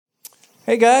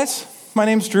Hey guys, my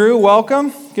name's Drew.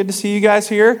 Welcome. Good to see you guys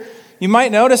here. You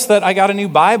might notice that I got a new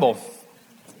Bible.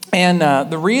 And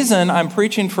the reason I'm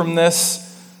preaching from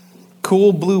this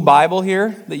cool blue Bible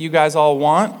here that you guys all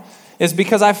want is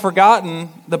because I've forgotten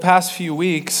the past few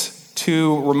weeks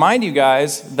to remind you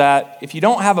guys that if you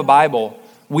don't have a Bible,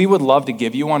 we would love to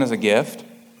give you one as a gift.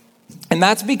 And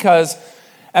that's because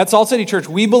at Salt City Church,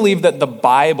 we believe that the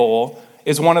Bible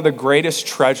is one of the greatest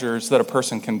treasures that a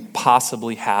person can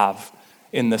possibly have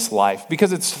in this life,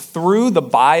 because it's through the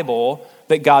Bible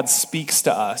that God speaks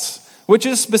to us, which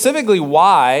is specifically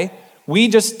why we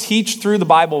just teach through the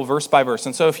Bible verse by verse.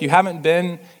 And so if you haven't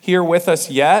been here with us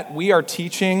yet, we are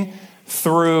teaching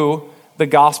through the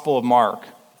Gospel of Mark.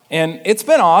 And it's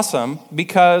been awesome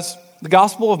because the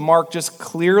Gospel of Mark just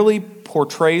clearly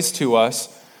portrays to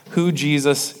us who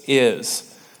Jesus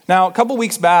is. Now, a couple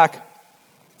weeks back,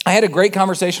 I had a great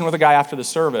conversation with a guy after the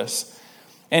service,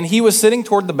 and he was sitting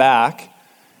toward the back,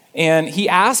 and he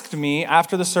asked me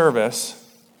after the service,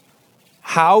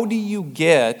 how do you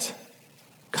get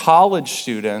college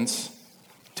students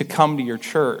to come to your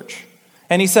church?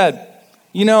 And he said,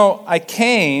 I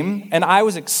came and I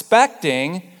was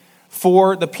expecting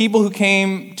for the people who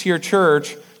came to your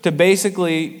church to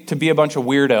basically to be a bunch of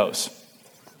weirdos.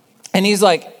 And he's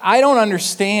like, I don't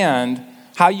understand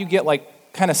how you get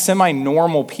like kind of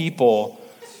semi-normal people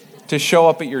to show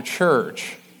up at your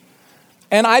church.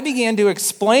 And I began to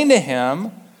explain to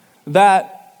him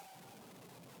that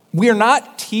we are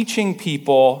not teaching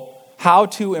people how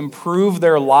to improve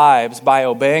their lives by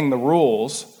obeying the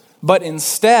rules, but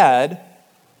instead,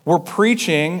 we're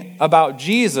preaching about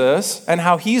Jesus and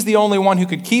how he's the only one who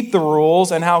could keep the rules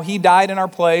and how he died in our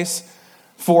place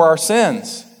for our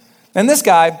sins. And this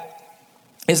guy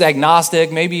is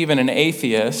agnostic, maybe even an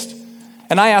atheist.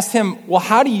 And I asked him, well,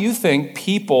 how do you think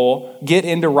people get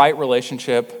into right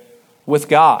relationship with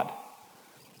God?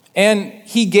 And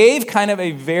he gave kind of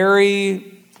a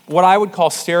very, what I would call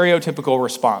stereotypical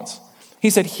response. He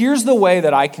said, here's the way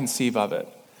that I conceive of it.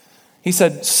 He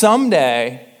said,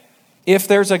 someday, if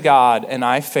there's a God and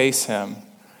I face him,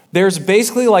 there's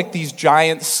basically like these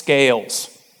giant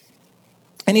scales.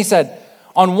 And he said,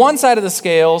 on one side of the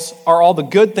scales are all the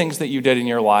good things that you did in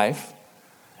your life.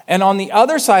 And on the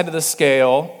other side of the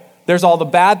scale, there's all the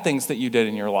bad things that you did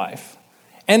in your life.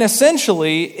 And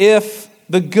essentially, if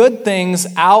the good things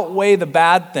outweigh the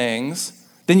bad things,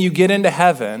 then you get into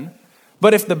heaven.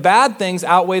 But if the bad things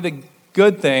outweigh the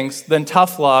good things, then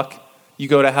tough luck, you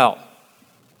go to hell.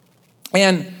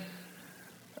 And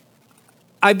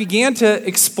I began to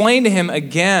explain to him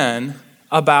again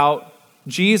about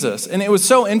Jesus. And it was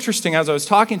so interesting as I was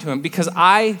talking to him, because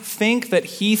I think that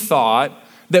he thought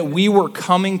that we were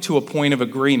coming to a point of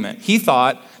agreement. He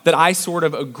thought that I sort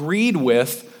of agreed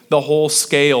with the whole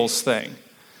scales thing.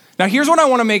 Now, here's what I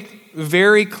want to make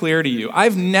very clear to you.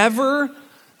 I've never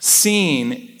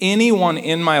seen anyone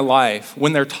in my life,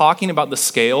 when they're talking about the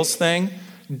scales thing,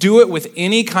 do it with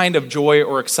any kind of joy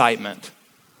or excitement,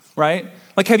 right?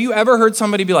 Like, have you ever heard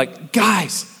somebody be like,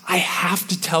 guys, I have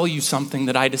to tell you something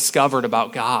that I discovered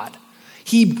about God.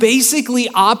 He basically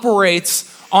operates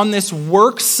on this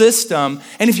work system,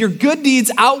 and if your good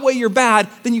deeds outweigh your bad,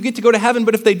 then you get to go to heaven,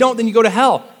 but if they don't, then you go to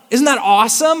hell. Isn't that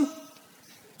awesome?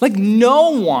 Like,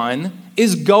 no one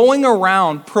is going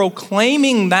around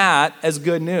proclaiming that as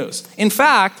good news. In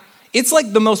fact, it's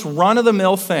like the most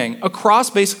run-of-the-mill thing across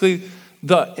basically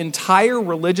the entire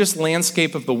religious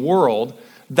landscape of the world.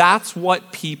 That's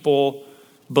what people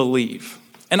believe.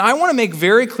 And I want to make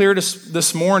very clear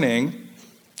this morning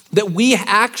that we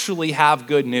actually have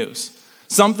good news,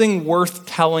 something worth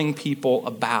telling people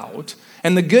about.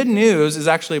 And the good news is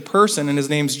actually a person, and his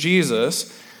name's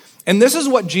Jesus. And this is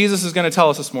what Jesus is going to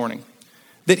tell us this morning,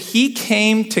 that he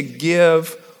came to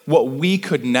give what we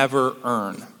could never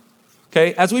earn.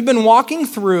 Okay? As we've been walking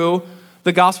through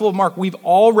the Gospel of Mark, we've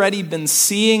already been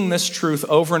seeing this truth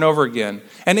over and over again.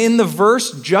 And in the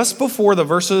verse just before the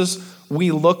verses we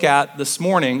look at this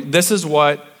morning, this is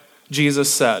what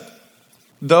Jesus said.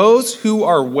 Those who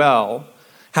are well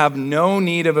have no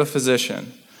need of a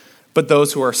physician, but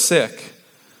those who are sick.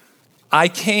 I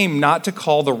came not to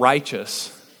call the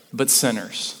righteous, but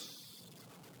sinners.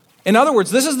 In other words,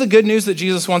 this is the good news that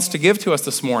Jesus wants to give to us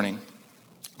this morning.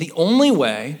 The only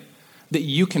way that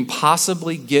you can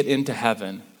possibly get into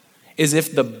heaven is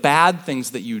if the bad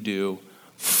things that you do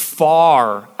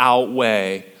far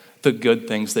outweigh the good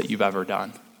things that you've ever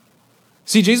done.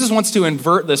 See, Jesus wants to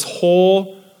invert this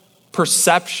whole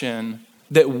perception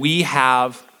that we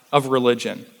have of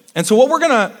religion. And so what we're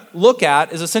going to look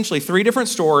at is essentially three different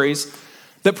stories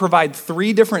that provide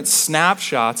three different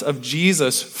snapshots of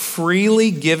Jesus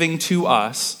freely giving to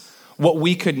us what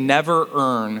we could never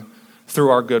earn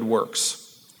through our good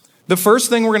works. The first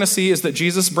thing we're going to see is that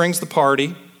Jesus brings the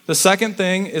party. The second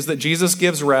thing is that Jesus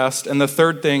gives rest. And the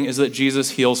third thing is that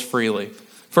Jesus heals freely.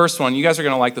 First one, you guys are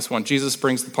going to like this one. Jesus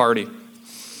brings the party.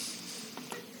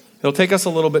 It'll take us a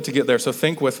little bit to get there, so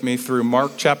think with me through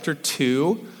Mark chapter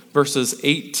 2, verses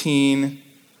 18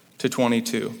 to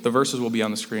 22. The verses will be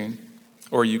on the screen,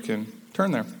 or you can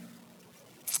turn there.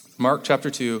 Mark chapter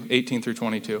 2, 18 through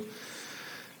 22.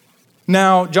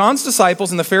 Now, John's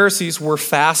disciples and the Pharisees were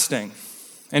fasting,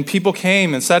 and people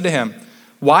came and said to him,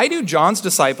 "Why do John's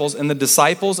disciples and the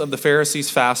disciples of the Pharisees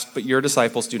fast, but your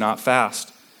disciples do not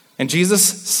fast?" And Jesus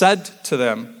said to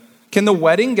them, "Can the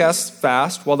wedding guests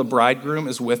fast while the bridegroom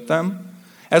is with them?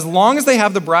 As long as they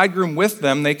have the bridegroom with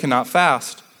them, they cannot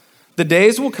fast. The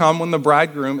days will come when the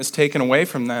bridegroom is taken away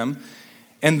from them,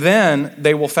 and then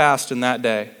they will fast in that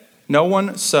day. No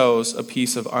one sews a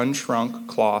piece of unshrunk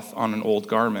cloth on an old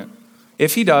garment.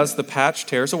 If he does, the patch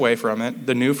tears away from it,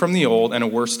 the new from the old, and a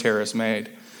worse tear is made.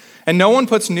 And no one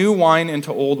puts new wine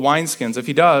into old wineskins. If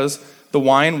he does, the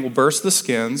wine will burst the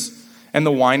skins, and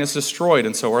the wine is destroyed,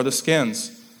 and so are the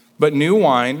skins. But new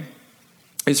wine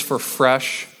is for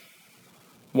fresh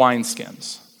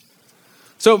wineskins."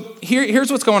 So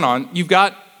here's what's going on. You've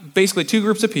got basically two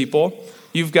groups of people.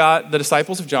 You've got the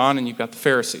disciples of John and you've got the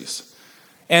Pharisees.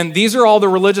 And these are all the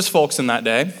religious folks in that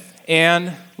day.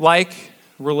 And like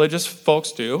religious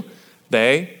folks do,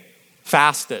 they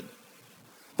fasted.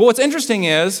 But what's interesting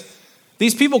is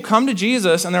these people come to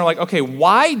Jesus and they're like, okay,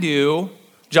 why do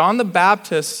John the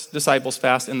Baptist's disciples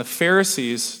fast and the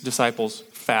Pharisees' disciples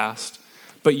fast,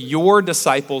 but your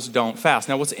disciples don't fast?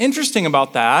 Now, what's interesting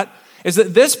about that is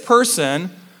that this person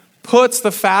puts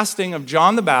the fasting of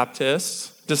John the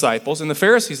Baptist's disciples and the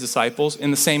Pharisees' disciples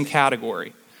in the same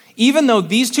category, even though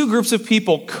these two groups of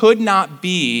people could not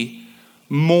be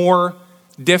more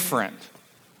different.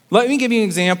 Let me give you an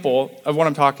example of what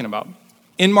I'm talking about.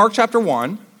 In Mark chapter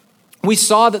 1, we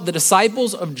saw that the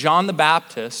disciples of John the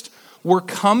Baptist were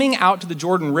coming out to the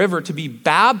Jordan River to be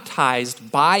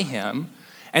baptized by him,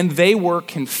 and they were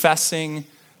confessing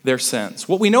their sins.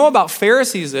 What we know about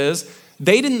Pharisees is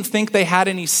they didn't think they had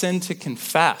any sin to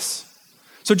confess.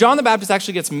 So John the Baptist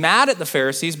actually gets mad at the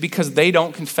Pharisees because they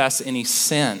don't confess any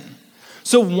sin.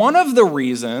 So one of the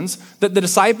reasons that the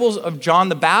disciples of John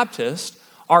the Baptist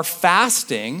are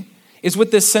fasting is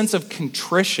with this sense of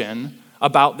contrition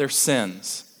about their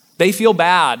sins. They feel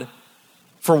bad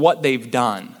for what they've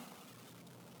done.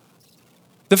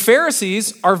 The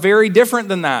Pharisees are very different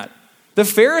than that. The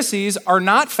Pharisees are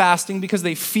not fasting because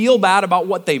they feel bad about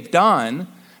what they've done.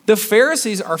 The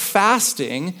Pharisees are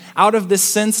fasting out of this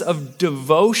sense of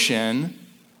devotion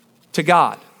to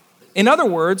God. In other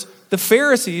words, the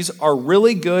Pharisees are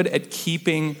really good at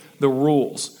keeping the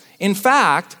rules. In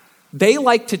fact, they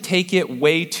like to take it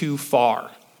way too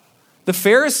far. The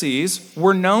Pharisees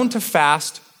were known to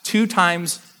fast 2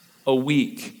 times a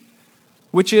week,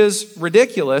 which is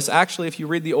ridiculous, actually, if you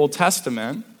read the Old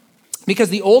Testament, because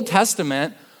the Old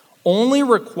Testament only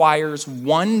requires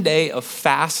 1 day of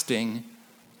fasting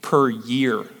per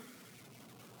year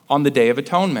on the Day of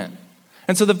Atonement.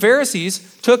 And so the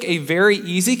Pharisees took a very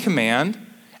easy command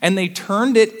and they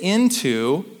turned it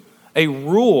into a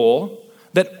rule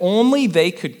that only they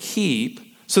could keep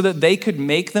so that they could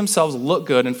make themselves look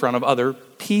good in front of other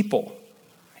people.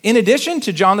 In addition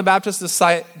to John the Baptist's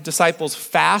disciples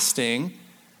fasting,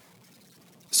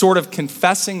 sort of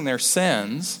confessing their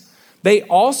sins, they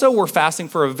also were fasting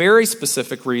for a very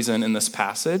specific reason in this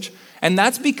passage, and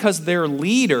that's because their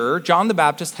leader, John the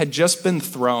Baptist, had just been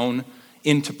thrown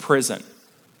into prison.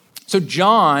 So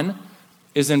John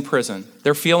is in prison.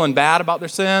 They're feeling bad about their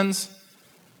sins.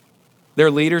 Their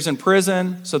leader's in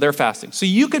prison, so they're fasting. So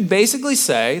you could basically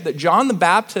say that John the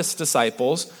Baptist's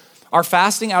disciples are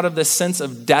fasting out of this sense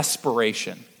of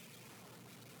desperation.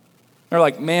 They're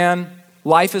like, man,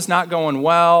 life is not going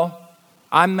well.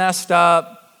 I'm messed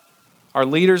up. Our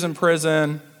leader's in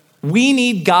prison. We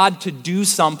need God to do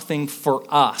something for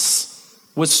us,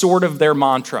 was sort of their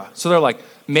mantra. So they're like,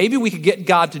 maybe we could get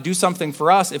God to do something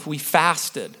for us if we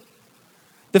fasted.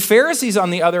 The Pharisees, on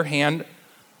the other hand,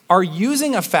 are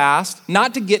using a fast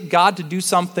not to get God to do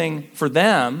something for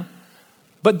them,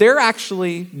 but they're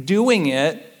actually doing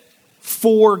it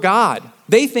for God.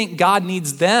 They think God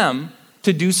needs them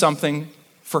to do something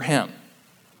for him.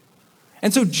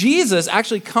 And so Jesus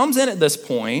actually comes in at this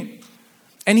point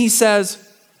and he says,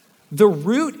 the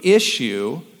root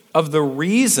issue of the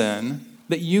reason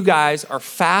that you guys are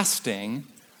fasting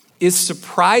is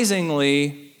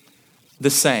surprisingly the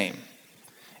same.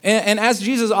 And as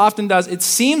Jesus often does, it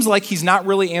seems like he's not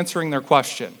really answering their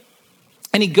question.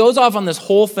 And he goes off on this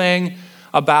whole thing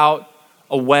about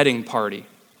a wedding party.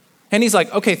 And he's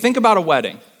like, okay, think about a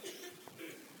wedding.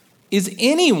 Is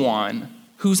anyone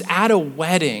who's at a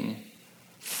wedding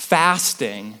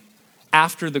fasting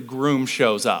after the groom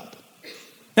shows up?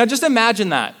 Now just imagine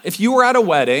that. If you were at a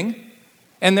wedding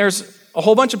and there's a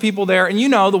whole bunch of people there and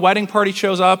the wedding party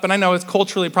shows up, and I know it's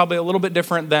culturally probably a little bit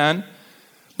different then,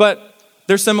 but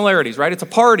there's similarities, right? It's a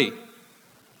party.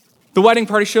 The wedding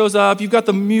party shows up, you've got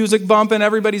the music bumping,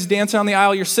 everybody's dancing on the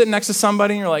aisle, you're sitting next to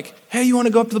somebody and you're like, hey, you want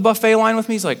to go up to the buffet line with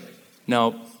me? He's like,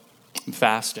 no, I'm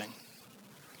fasting.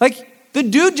 Like, the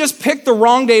dude just picked the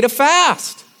wrong day to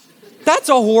fast. That's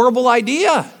a horrible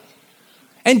idea.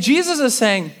 And Jesus is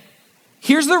saying,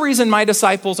 here's the reason my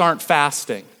disciples aren't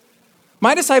fasting.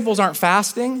 My disciples aren't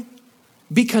fasting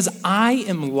because I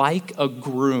am like a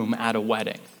groom at a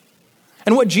wedding.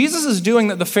 And what Jesus is doing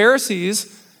that the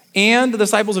Pharisees and the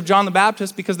disciples of John the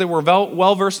Baptist, because they were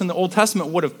well-versed in the Old Testament,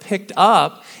 would have picked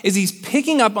up, is he's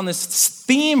picking up on this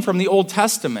theme from the Old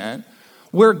Testament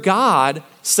where God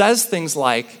says things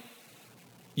like,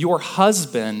 your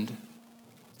husband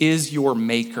is your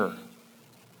maker.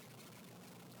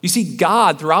 You see,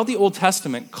 God, throughout the Old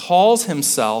Testament, calls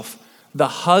himself the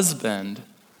husband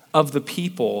of the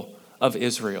people of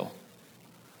Israel.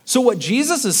 So what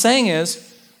Jesus is saying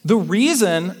is, the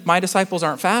reason my disciples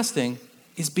aren't fasting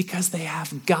is because they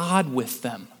have God with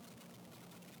them.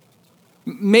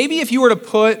 Maybe if you were to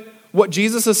put what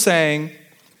Jesus is saying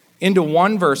into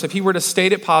one verse, if he were to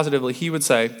state it positively, he would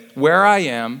say, where I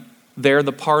am, there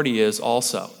the party is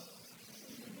also.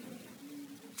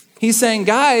 He's saying,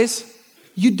 guys,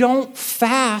 you don't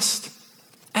fast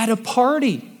at a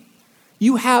party.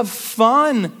 You have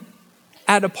fun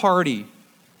at a party.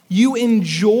 You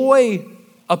enjoy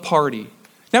a party.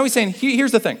 Now he's saying,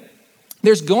 here's the thing.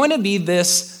 There's going to be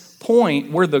this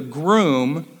point where the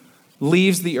groom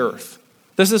leaves the earth.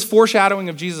 This is foreshadowing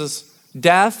of Jesus'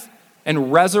 death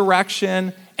and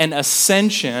resurrection and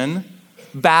ascension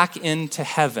back into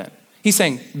heaven. He's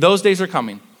saying, those days are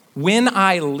coming. When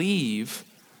I leave,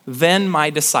 then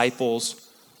my disciples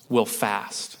will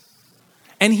fast.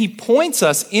 And he points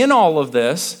us in all of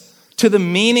this to the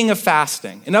meaning of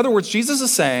fasting. In other words, Jesus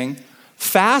is saying,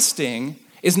 fasting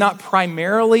is not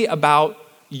primarily about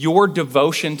your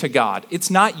devotion to God.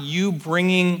 It's not you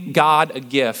bringing God a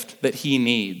gift that he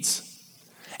needs.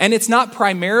 And it's not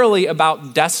primarily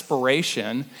about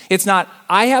desperation. It's not,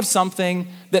 I have something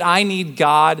that I need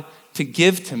God to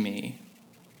give to me.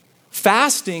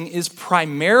 Fasting is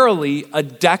primarily a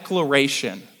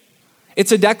declaration.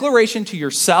 It's a declaration to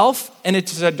yourself, and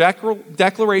it's a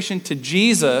declaration to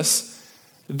Jesus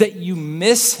that you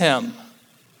miss him,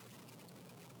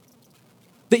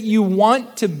 that you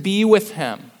want to be with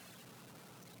him.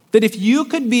 That if you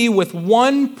could be with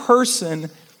one person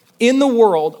in the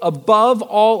world above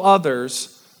all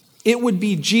others, it would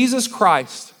be Jesus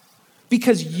Christ,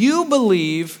 because you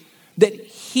believe that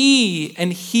he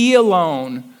and he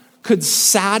alone could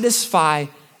satisfy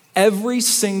every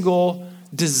single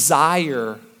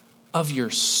desire of your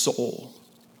soul.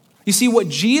 You see, what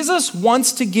Jesus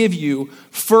wants to give you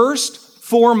first,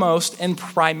 foremost, and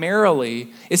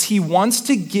primarily is he wants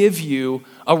to give you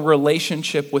a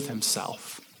relationship with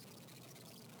himself.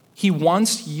 He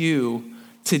wants you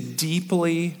to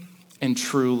deeply and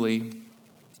truly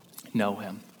know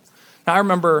him. Now, I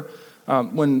remember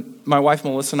when my wife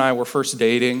Melissa and I were first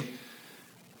dating,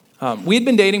 we had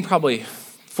been dating probably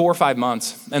 4 or 5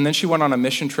 months, and then she went on a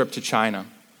mission trip to China.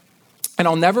 And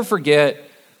I'll never forget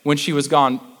when she was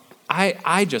gone,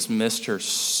 I just missed her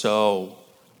so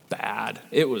bad.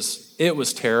 It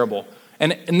was terrible.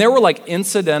 And there were like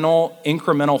incidental,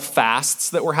 incremental fasts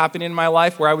that were happening in my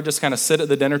life where I would just kind of sit at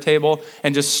the dinner table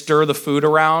and just stir the food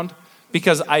around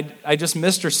because I just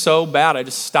missed her so bad. I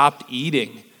just stopped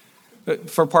eating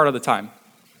for part of the time.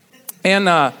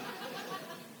 And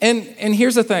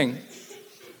here's the thing.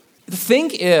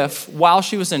 Think if while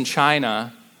she was in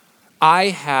China, I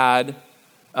had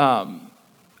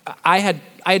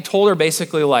told her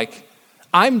basically like,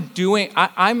 I'm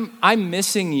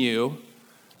missing you,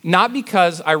 not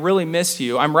because I really miss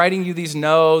you. I'm writing you these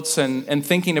notes and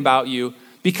thinking about you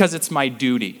because it's my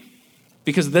duty,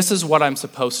 because this is what I'm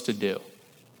supposed to do.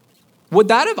 Would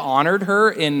that have honored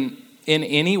her in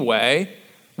any way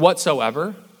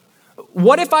whatsoever?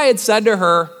 What if I had said to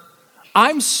her,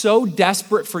 I'm so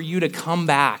desperate for you to come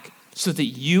back so that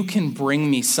you can bring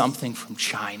me something from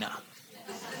China.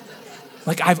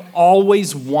 Like I've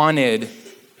always wanted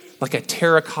like a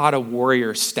terracotta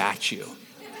warrior statue.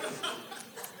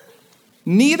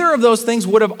 Neither of those things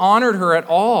would have honored her at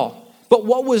all. But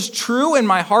what was true in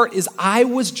my heart is I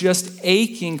was just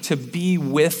aching to be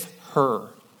with her.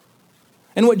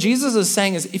 And what Jesus is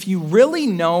saying is, if you really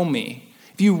know me,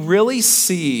 if you really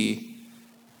see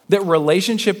that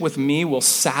relationship with me will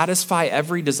satisfy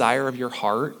every desire of your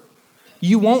heart,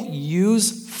 you won't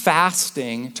use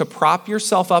fasting to prop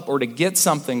yourself up or to get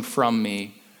something from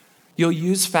me. You'll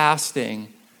use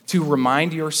fasting to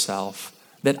remind yourself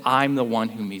that I'm the one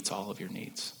who meets all of your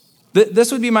needs.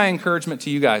 This would be my encouragement to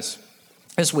you guys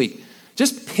this week.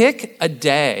 Just pick a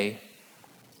day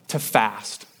to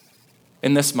fast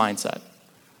in this mindset.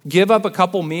 Give up a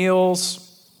couple meals.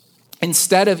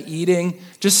 Instead of eating,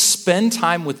 just spend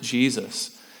time with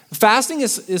Jesus. Fasting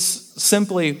is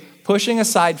simply pushing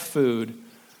aside food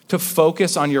to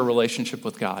focus on your relationship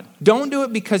with God. Don't do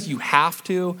it because you have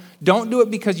to. Don't do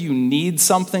it because you need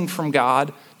something from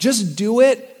God. Just do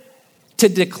it to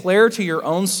declare to your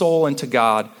own soul and to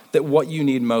God that what you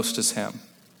need most is him.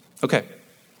 Okay,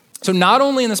 so not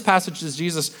only in this passage does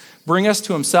Jesus bring us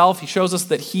to himself, he shows us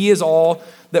that he is all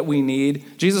that we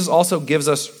need. Jesus also gives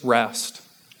us rest.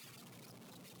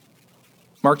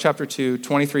 Mark chapter 2,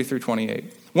 23 through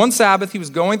 28. One Sabbath, he was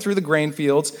going through the grain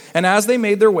fields, and as they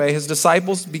made their way, his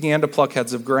disciples began to pluck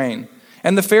heads of grain.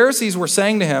 And the Pharisees were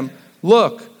saying to him,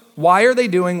 "Look, why are they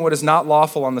doing what is not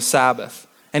lawful on the Sabbath?"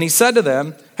 And he said to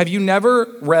them, "Have you never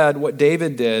read what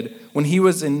David did when he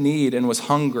was in need and was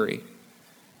hungry,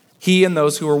 he and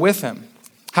those who were with him?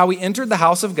 How he entered the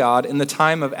house of God in the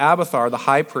time of Abiathar the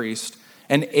high priest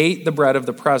and ate the bread of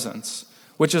the presence,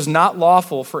 which is not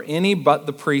lawful for any but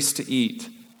the priest to eat,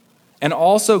 and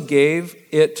also gave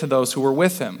it to those who were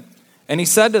with him. And he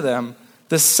said to them,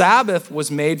 the Sabbath was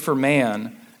made for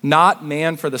man, not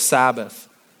man for the Sabbath.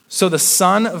 So the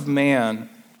Son of Man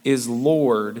is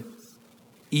Lord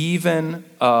even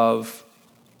of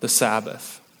the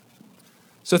Sabbath."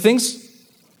 So things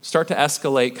start to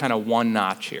escalate kind of one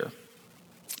notch here.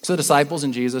 So the disciples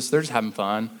and Jesus, they're just having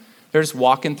fun. They're just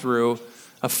walking through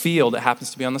a field that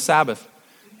happens to be on the Sabbath.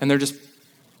 And they're just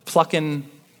plucking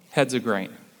heads of grain.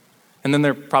 And then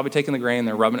they're probably taking the grain,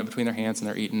 they're rubbing it between their hands, and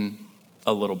they're eating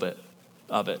a little bit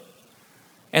of it.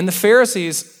 And the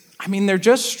Pharisees, they're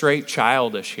just straight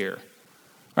childish here,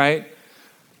 right?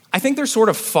 I think they're sort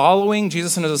of following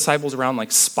Jesus and his disciples around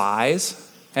like spies.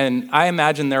 And I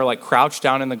imagine they're like crouched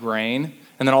down in the grain.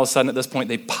 And then all of a sudden at this point,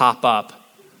 they pop up.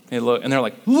 They look, and they're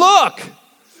like, "Look,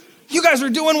 you guys are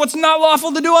doing what's not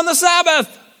lawful to do on the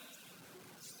Sabbath."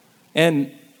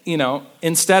 And,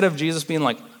 instead of Jesus being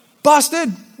like,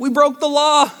 "Busted, we broke the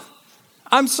law,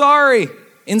 I'm sorry."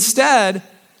 Instead,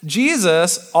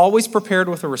 Jesus, always prepared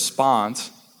with a response,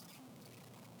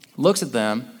 looks at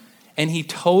them and he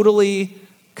totally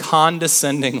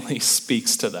condescendingly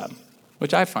speaks to them,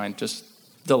 which I find just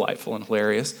delightful and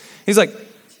hilarious. He's like,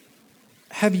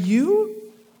 "Have you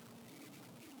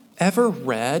ever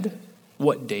read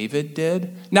what David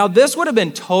did?" Now, this would have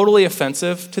been totally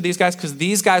offensive to these guys because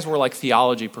these guys were like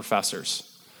theology professors.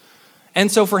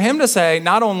 And so for him to say,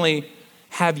 not only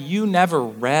have you never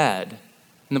read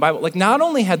in the Bible, like not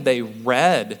only had they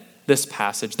read this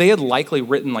passage, they had likely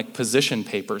written like position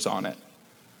papers on it.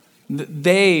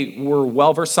 They were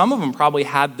well-versed. Some of them probably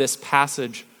had this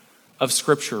passage of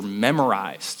scripture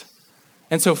memorized.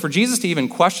 And so for Jesus to even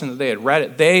question that they had read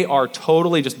it, they are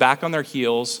totally just back on their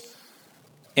heels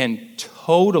and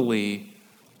totally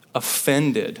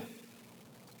offended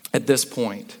at this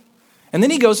point. And then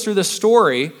he goes through this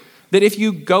story that if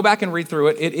you go back and read through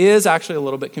it, it is actually a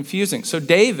little bit confusing. So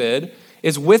David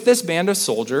is with this band of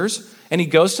soldiers, and he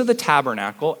goes to the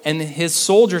tabernacle, and his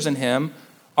soldiers and him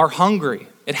are hungry.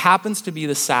 It happens to be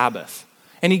the Sabbath.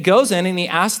 And he goes in and he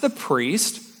asks the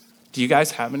priest, "Do you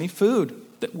guys have any food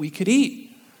that we could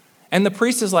eat?" And the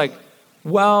priest is like,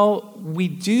 "Well, we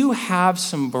do have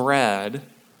some bread,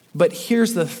 but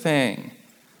here's the thing.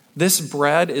 This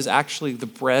bread is actually the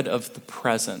bread of the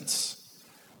presence."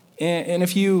 And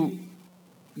if you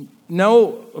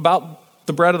know about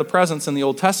the bread of the presence in the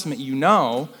Old Testament, you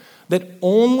know that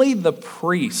only the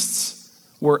priests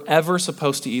were ever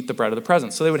supposed to eat the bread of the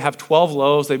presence. So they would have 12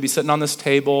 loaves. They'd be sitting on this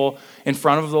table in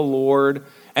front of the Lord.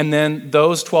 And then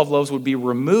those 12 loaves would be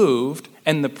removed,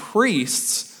 and the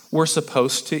priests were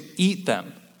supposed to eat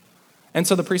them. And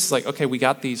so the priest is like, "Okay, we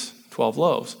got these 12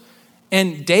 loaves.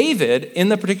 And David, in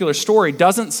the particular story,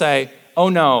 doesn't say, "Oh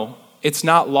no, it's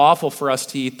not lawful for us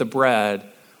to eat the bread.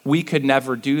 We could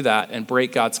never do that and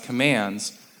break God's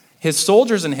commands." His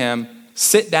soldiers and him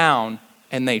sit down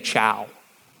and they chow.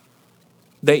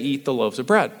 They eat the loaves of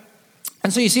bread.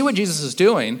 And so you see what Jesus is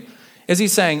doing is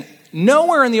he's saying,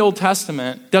 nowhere in the Old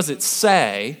Testament does it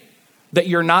say that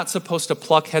you're not supposed to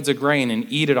pluck heads of grain and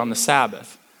eat it on the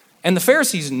Sabbath. And the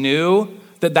Pharisees knew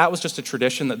that that was just a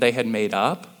tradition that they had made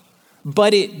up.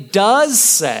 But it does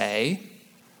say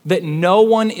that no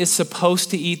one is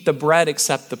supposed to eat the bread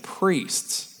except the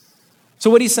priests. So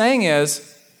what he's saying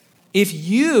is, if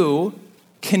you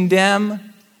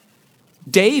condemn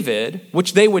David,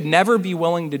 which they would never be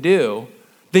willing to do,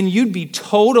 then you'd be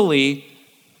totally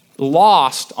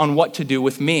lost on what to do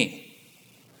with me.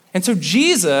 And so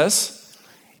Jesus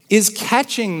is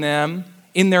catching them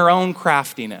in their own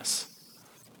craftiness.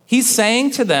 He's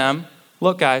saying to them,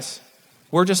 look, guys,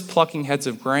 we're just plucking heads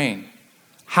of grain.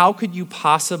 How could you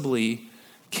possibly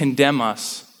condemn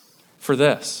us for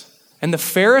this? And the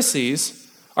Pharisees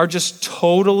are just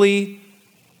totally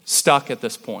stuck at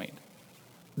this point.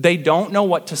 They don't know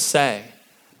what to say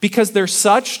because they're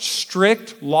such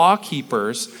strict law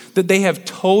keepers that they have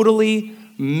totally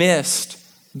missed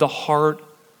the heart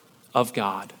of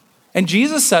God. And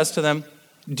Jesus says to them,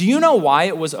 do you know why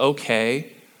it was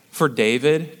okay for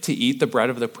David to eat the bread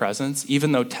of the presence,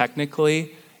 even though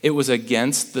technically it was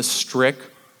against the strict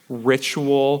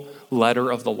ritual letter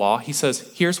of the law? He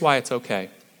says, here's why it's okay.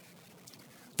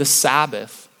 The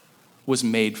Sabbath was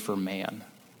made for man,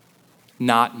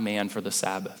 not man for the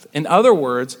Sabbath. In other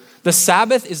words, the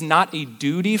Sabbath is not a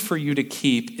duty for you to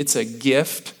keep, it's a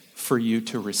gift for you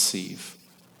to receive.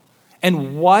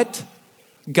 And what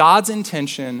God's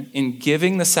intention in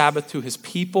giving the Sabbath to his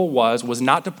people was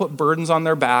not to put burdens on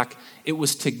their back, it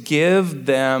was to give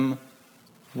them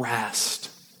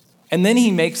rest. And then he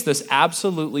makes this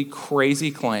absolutely crazy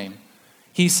claim.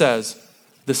 He says,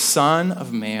 the Son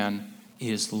of Man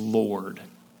is Lord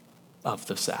of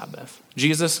the Sabbath.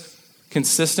 Jesus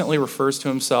consistently refers to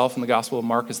himself in the Gospel of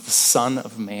Mark as the Son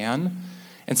of Man.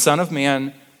 And Son of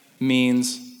Man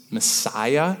means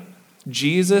Messiah.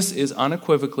 Jesus is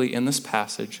unequivocally in this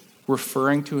passage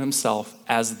referring to himself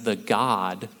as the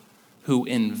God who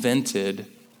invented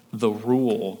the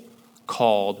rule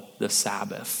called the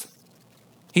Sabbath.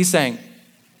 He's saying,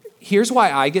 here's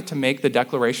why I get to make the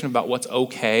declaration about what's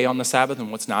okay on the Sabbath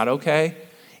and what's not okay,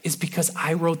 is because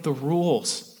I wrote the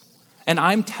rules. And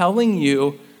I'm telling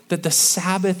you that the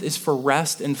Sabbath is for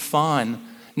rest and fun,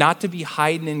 not to be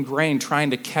hiding in grain,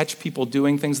 trying to catch people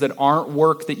doing things that aren't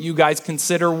work that you guys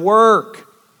consider work.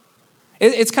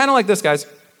 It's kind of like this, guys.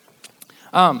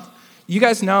 You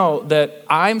guys know that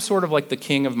I'm sort of like the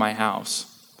king of my house,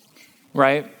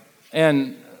 right?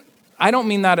 And I don't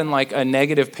mean that in like a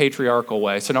negative patriarchal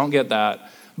way, so don't get that.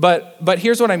 But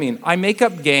here's what I mean. I make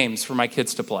up games for my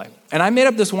kids to play. And I made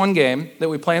up this one game that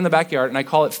we play in the backyard, and I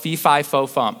call it Fee Fi Fo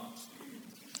Fum.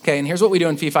 Okay, and here's what we do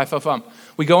in Fee Fi Fo Fum.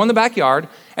 We go in the backyard,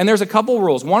 and there's a couple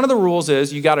rules. One of the rules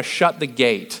is you got to shut the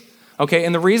gate. Okay,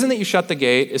 and the reason that you shut the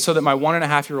gate is so that my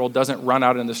 1.5-year-old doesn't run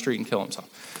out in the street and kill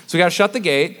himself. So we got to shut the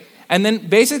gate, and then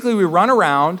basically we run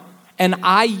around, and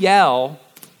I yell,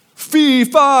 Fee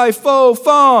Fi Fo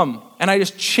Fum, and I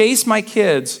just chase my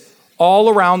kids all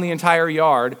around the entire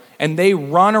yard, and they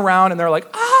run around, and they're like,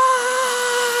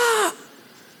 ah!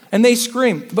 And they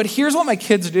scream. But here's what my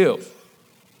kids do.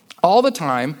 All the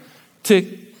time,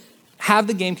 to have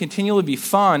the game continually be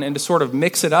fun and to sort of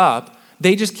mix it up,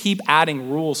 they just keep adding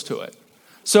rules to it.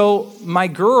 So my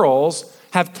girls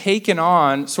have taken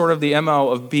on sort of the MO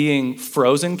of being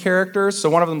Frozen characters. So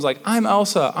one of them's like, I'm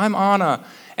Elsa, I'm Anna.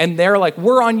 And they're like,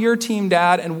 we're on your team,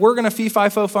 Dad, and we're going to Fee Fi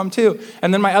Fo Fum too.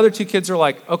 And then my other two kids are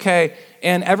like, okay,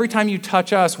 and every time you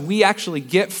touch us, we actually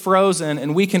get frozen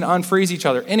and we can unfreeze each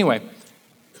other. Anyway,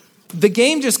 the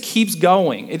game just keeps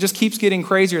going. It just keeps getting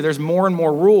crazier. There's more and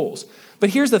more rules. But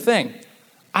here's the thing.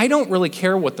 I don't really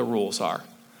care what the rules are.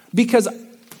 Because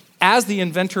as the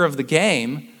inventor of the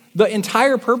game, the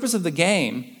entire purpose of the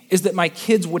game is that my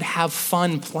kids would have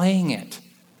fun playing it.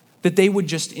 That they would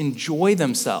just enjoy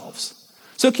themselves.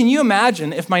 So can you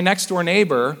imagine if my next door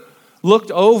neighbor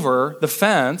looked over the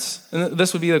fence, and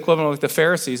this would be the equivalent of like the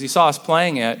Pharisees, he saw us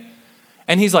playing it,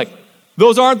 and he's like,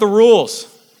 those aren't the rules.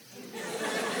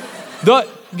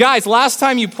 Guys, last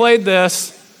time you played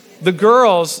this, the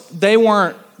girls, they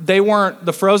weren't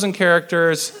the Frozen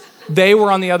characters, they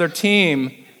were on the other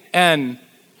team, and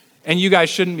you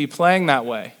guys shouldn't be playing that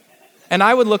way. And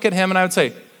I would look at him and I would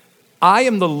say, I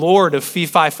am the Lord of Fee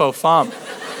Fi Fo Fum.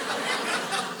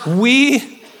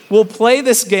 We will play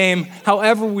this game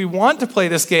however we want to play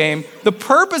this game. The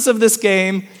purpose of this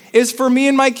game is for me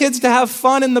and my kids to have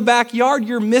fun in the backyard.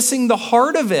 You're missing the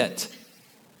heart of it.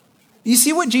 You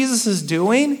see what Jesus is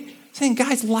doing? He's saying,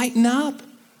 guys, lighten up.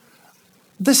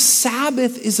 The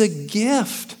Sabbath is a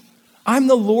gift. I'm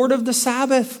the Lord of the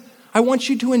Sabbath. I want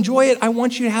you to enjoy it. I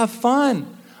want you to have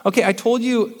fun. Okay, I told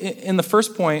you in the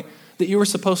first point that you were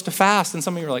supposed to fast, and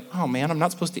some of you were like, oh man, I'm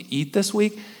not supposed to eat this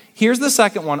week. Here's the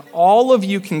second one. All of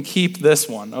you can keep this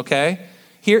one, okay?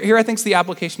 Here I think is the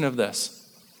application of this.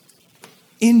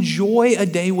 Enjoy a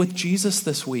day with Jesus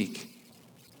this week.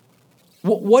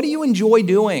 What do you enjoy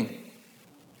doing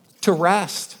to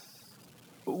rest?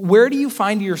 Where do you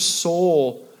find your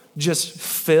soul just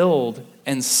filled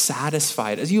and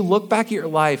satisfied? As you look back at your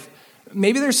life,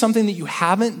 maybe there's something that you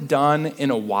haven't done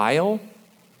in a while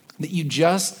that you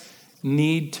just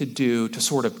need to do to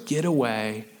sort of get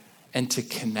away and to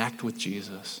connect with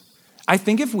Jesus. I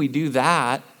think if we do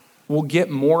that, we'll get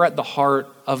more at the heart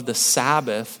of the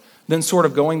Sabbath than sort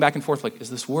of going back and forth like, is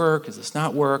this work? Is this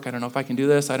not work? I don't know if I can do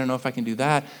this. I don't know if I can do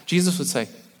that. Jesus would say,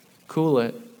 cool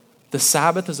it. The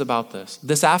Sabbath is about this.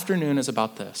 This afternoon is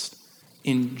about this.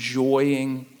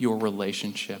 Enjoying your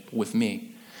relationship with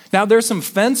me. Now, there's some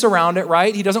fence around it,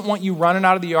 right? He doesn't want you running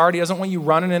out of the yard. He doesn't want you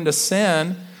running into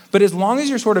sin. But as long as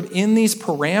you're sort of in these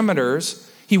parameters,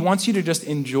 he wants you to just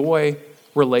enjoy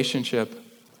relationship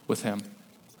with him.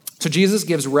 So Jesus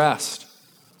gives rest.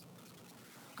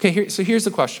 Okay, so here's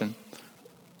the question.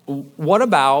 What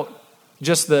about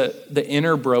just the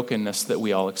inner brokenness that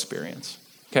we all experience?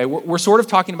 Okay, we're sort of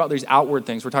talking about these outward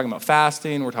things. We're talking about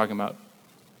fasting. We're talking about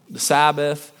the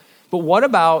Sabbath. But what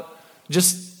about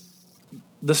just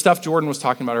the stuff Jordan was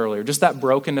talking about earlier? Just that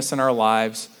brokenness in our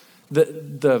lives,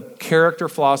 the character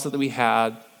flaws that we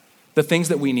had, the things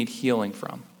that we need healing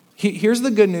from. Here's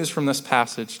the good news from this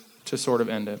passage to sort of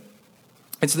end it.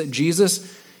 It's that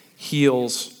Jesus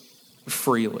heals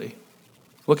freely.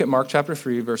 Look at Mark chapter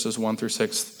 3, verses 1 through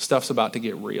 6. Stuff's about to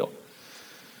get real.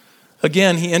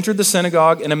 Again, he entered the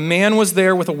synagogue, and a man was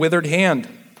there with a withered hand.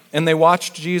 And they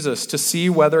watched Jesus to see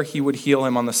whether he would heal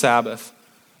him on the Sabbath,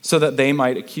 so that they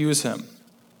might accuse him.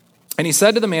 And he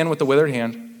said to the man with the withered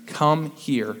hand, come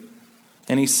here.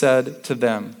 And he said to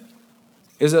them,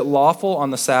 is it lawful on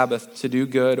the Sabbath to do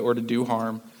good or to do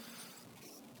harm,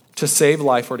 to save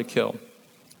life or to kill?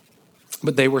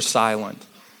 But they were silent.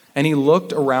 And he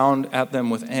looked around at them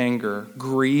with anger,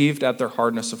 grieved at their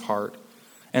hardness of heart,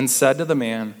 and said to the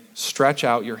man, stretch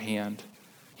out your hand.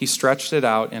 He stretched it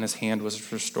out, and his hand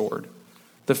was restored.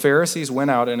 The Pharisees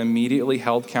went out and immediately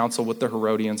held counsel with the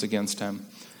Herodians against him,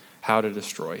 how to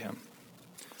destroy him.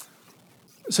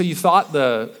 So you thought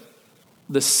the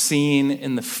scene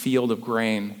in the field of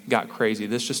grain got crazy.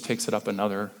 This just takes it up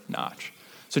another notch.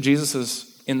 So Jesus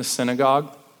is in the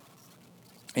synagogue,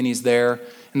 and he's there,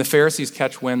 and the Pharisees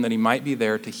catch wind that he might be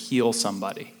there to heal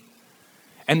somebody.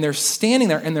 And they're standing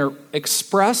there, and their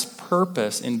express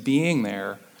purpose in being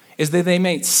there is that they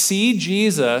may see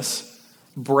Jesus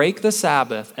break the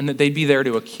Sabbath and that they'd be there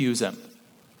to accuse him.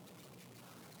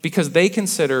 Because they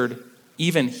considered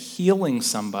even healing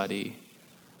somebody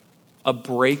a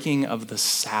breaking of the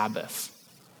Sabbath.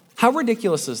 How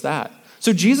ridiculous is that?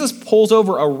 So Jesus pulls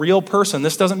over a real person.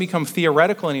 This doesn't become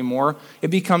theoretical anymore. It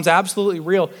becomes absolutely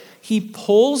real. He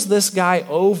pulls this guy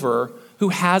over who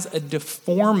has a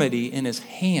deformity in his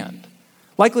hand.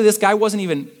 Likely this guy wasn't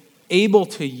even able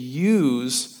to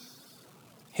use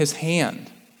his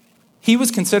hand. He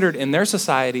was considered in their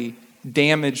society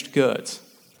damaged goods.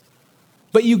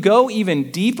 But you go even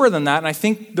deeper than that, and I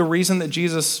think the reason that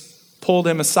Jesus pulled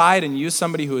him aside and used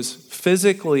somebody who is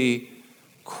physically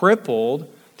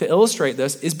crippled to illustrate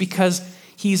this is because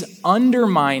he's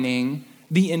undermining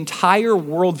the entire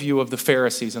worldview of the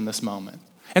Pharisees in this moment.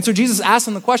 And so Jesus asked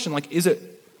him the question, like,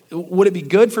 would it be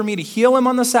good for me to heal him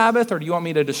on the Sabbath, or do you want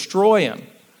me to destroy him?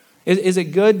 Is it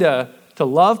good to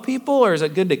love people, or is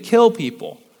it good to kill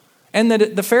people? And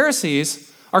the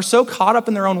Pharisees are so caught up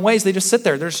in their own ways, they just sit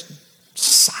there. They're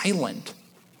silent.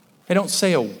 They don't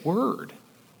say a word.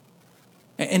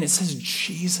 And it says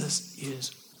Jesus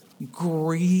is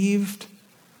grieved,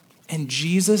 and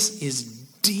Jesus is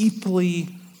deeply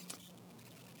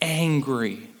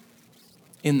angry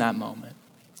in that moment.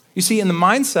 You see, in the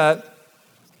mindset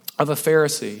of a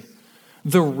Pharisee,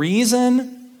 the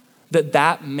reason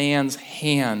that man's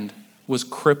hand was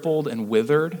crippled and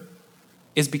withered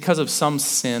is because of some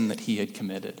sin that he had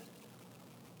committed.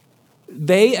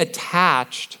 They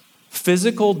attached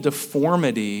physical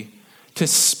deformity to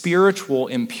spiritual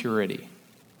impurity.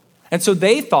 And so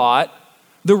they thought,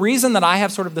 the reason that I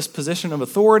have sort of this position of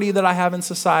authority that I have in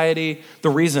society, the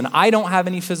reason I don't have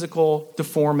any physical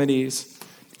deformities,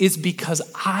 is because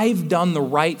I've done the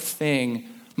right thing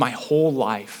my whole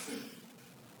life.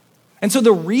 And so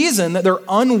the reason that they're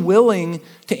unwilling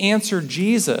to answer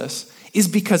Jesus is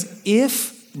because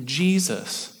if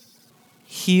Jesus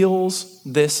heals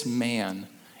this man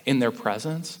in their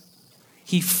presence,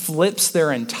 he flips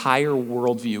their entire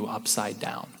worldview upside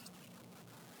down.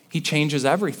 He changes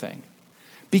everything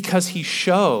because he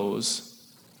shows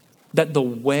that the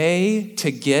way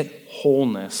to get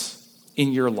wholeness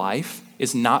in your life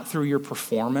is not through your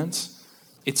performance,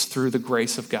 it's through the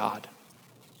grace of God.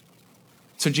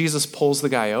 So Jesus pulls the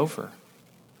guy over.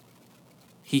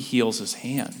 He heals his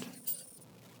hand.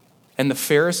 And the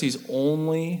Pharisees'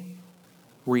 only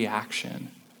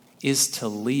reaction is to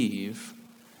leave,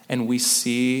 and we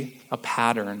see a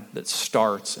pattern that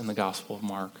starts in the Gospel of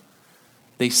Mark.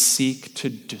 They seek to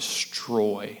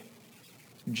destroy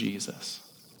Jesus.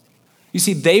 You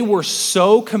see, they were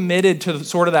so committed to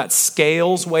sort of that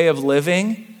scales way of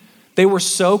living. They were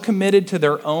so committed to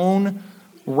their own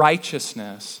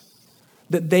righteousness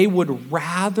that they would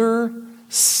rather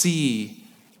see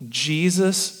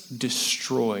Jesus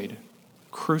destroyed,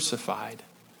 crucified,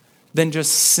 than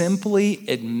just simply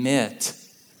admit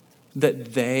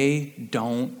that they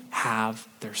don't have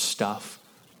their stuff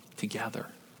together.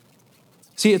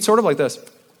 See, it's sort of like this.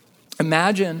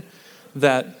 Imagine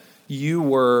that you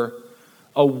were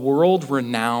a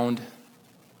world-renowned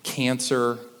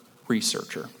cancer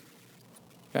researcher.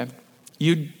 Okay?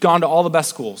 You'd gone to all the best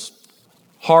schools.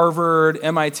 Harvard,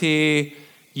 MIT,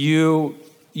 you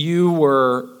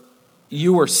were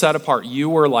set apart. You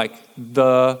were like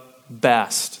the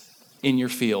best in your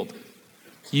field.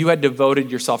 You had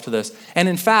devoted yourself to this. And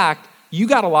in fact, you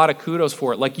got a lot of kudos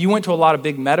for it. Like you went to a lot of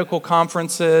big medical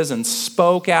conferences and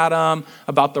spoke at them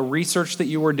about the research that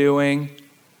you were doing.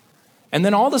 And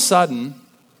then all of a sudden,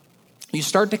 you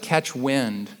start to catch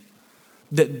wind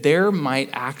that there might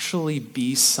actually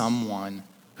be someone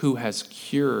who has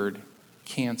cured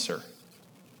cancer.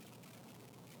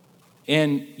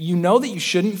 And you know that you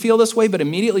shouldn't feel this way, but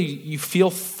immediately you feel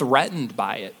threatened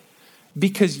by it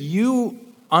because you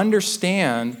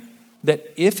understand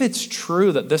that if it's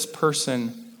true that this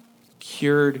person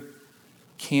cured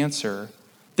cancer,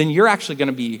 then you're actually going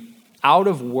to be out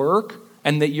of work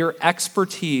and that your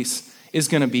expertise is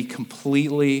going to be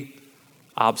completely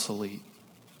obsolete.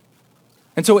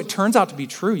 And so it turns out to be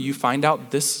true. You find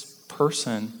out this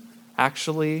person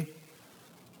actually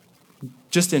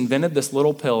just invented this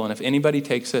little pill, and if anybody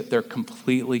takes it, they're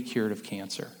completely cured of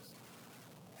cancer.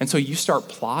 And so you start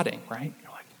plotting, right?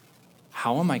 You're like,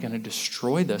 how am I going to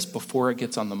destroy this before it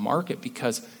gets on the market?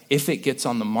 Because if it gets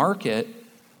on the market,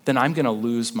 then I'm going to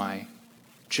lose my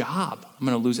job. I'm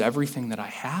going to lose everything that I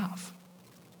have.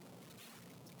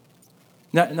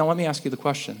 Now let me ask you the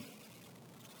question.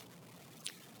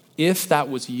 If that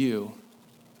was you,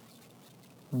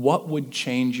 what would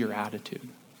change your attitude?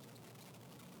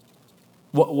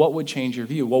 What would change your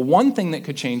view? Well, one thing that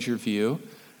could change your view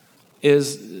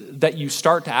is that you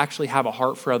start to actually have a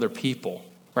heart for other people,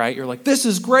 right? You're like, this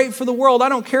is great for the world. I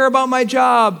don't care about my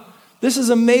job. This is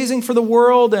amazing for the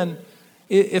world. And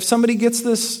if somebody gets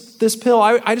this pill,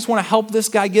 I just want to help this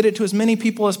guy get it to as many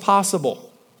people as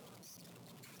possible.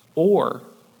 Or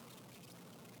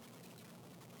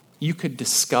you could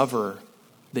discover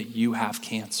that you have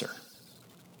cancer.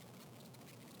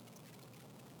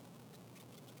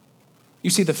 You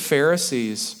see, the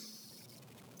Pharisees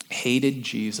hated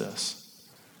Jesus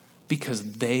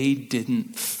because they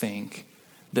didn't think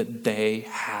that they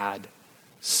had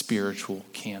spiritual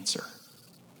cancer.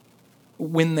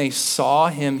 When they saw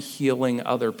him healing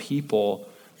other people,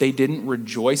 they didn't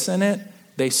rejoice in it.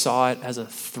 They saw it as a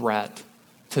threat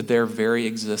to their very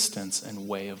existence and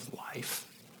way of life.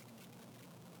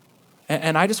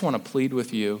 And I just want to plead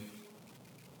with you,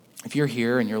 if you're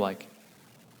here and you're like,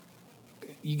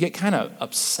 you get kind of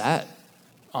upset,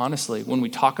 honestly, when we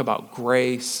talk about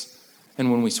grace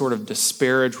and when we sort of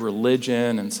disparage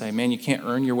religion and say, man, you can't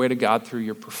earn your way to God through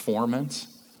your performance.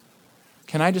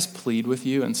 Can I just plead with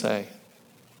you and say,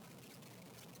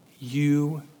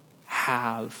 you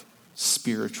have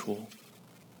spiritual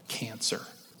cancer.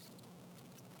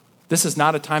 This is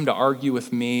not a time to argue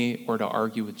with me or to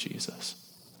argue with Jesus.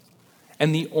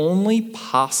 And the only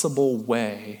possible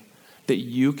way that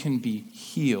you can be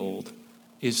healed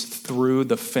is through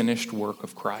the finished work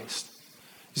of Christ.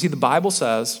 You see, the Bible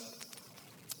says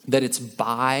that it's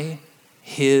by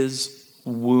his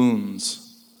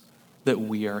wounds that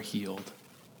we are healed.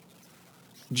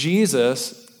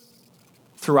 Jesus,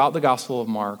 throughout the Gospel of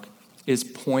Mark, is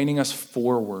pointing us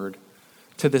forward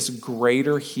to this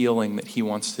greater healing that he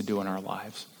wants to do in our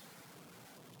lives.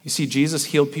 You see, Jesus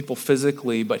healed people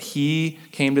physically, but he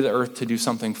came to the earth to do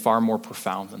something far more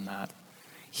profound than that.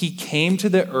 He came to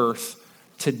the earth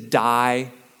to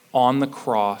die on the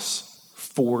cross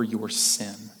for your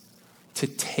sin, to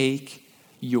take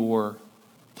your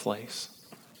place.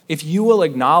 If you will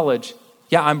acknowledge,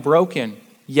 yeah, I'm broken.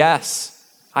 Yes,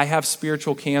 I have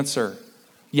spiritual cancer.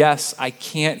 Yes, I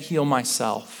can't heal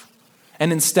myself.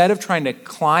 And instead of trying to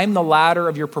climb the ladder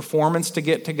of your performance to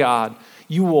get to God,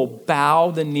 you will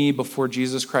bow the knee before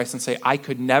Jesus Christ and say, I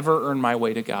could never earn my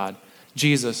way to God.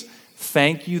 Jesus,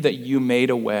 thank you that you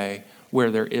made a way where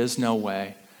there is no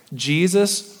way.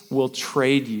 Jesus will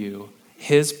trade you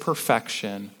his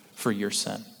perfection for your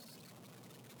sin.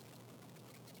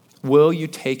 Will you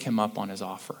take him up on his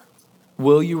offer?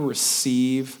 Will you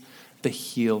receive the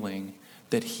healing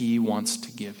that he wants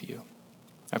to give you?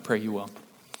 I pray you will.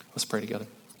 Let's pray together.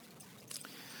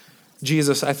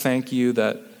 Jesus, I thank you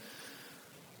that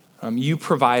you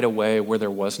provide a way where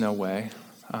there was no way,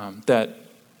 that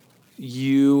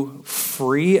you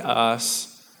free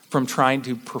us from trying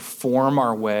to perform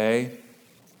our way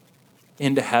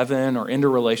into heaven or into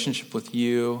relationship with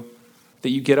you, that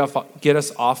you get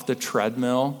us off the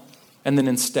treadmill, and then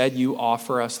instead you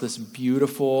offer us this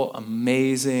beautiful,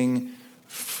 amazing,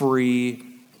 free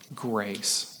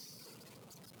grace.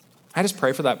 I just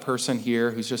pray for that person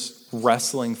here who's just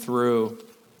wrestling through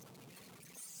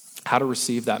how to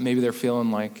receive that. Maybe they're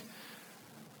feeling like,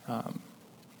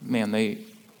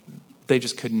 they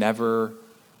just could never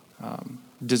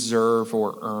deserve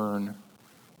or earn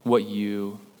what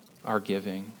you are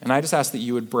giving. And I just ask that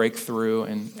you would break through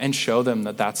and show them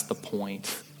that that's the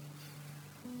point,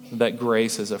 that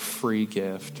grace is a free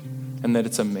gift and that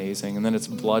it's amazing and that it's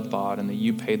blood-bought and that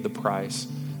you paid the price.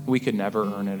 We could never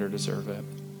earn it or deserve it.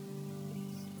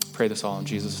 Pray this all in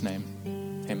Jesus' name.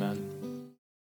 Amen.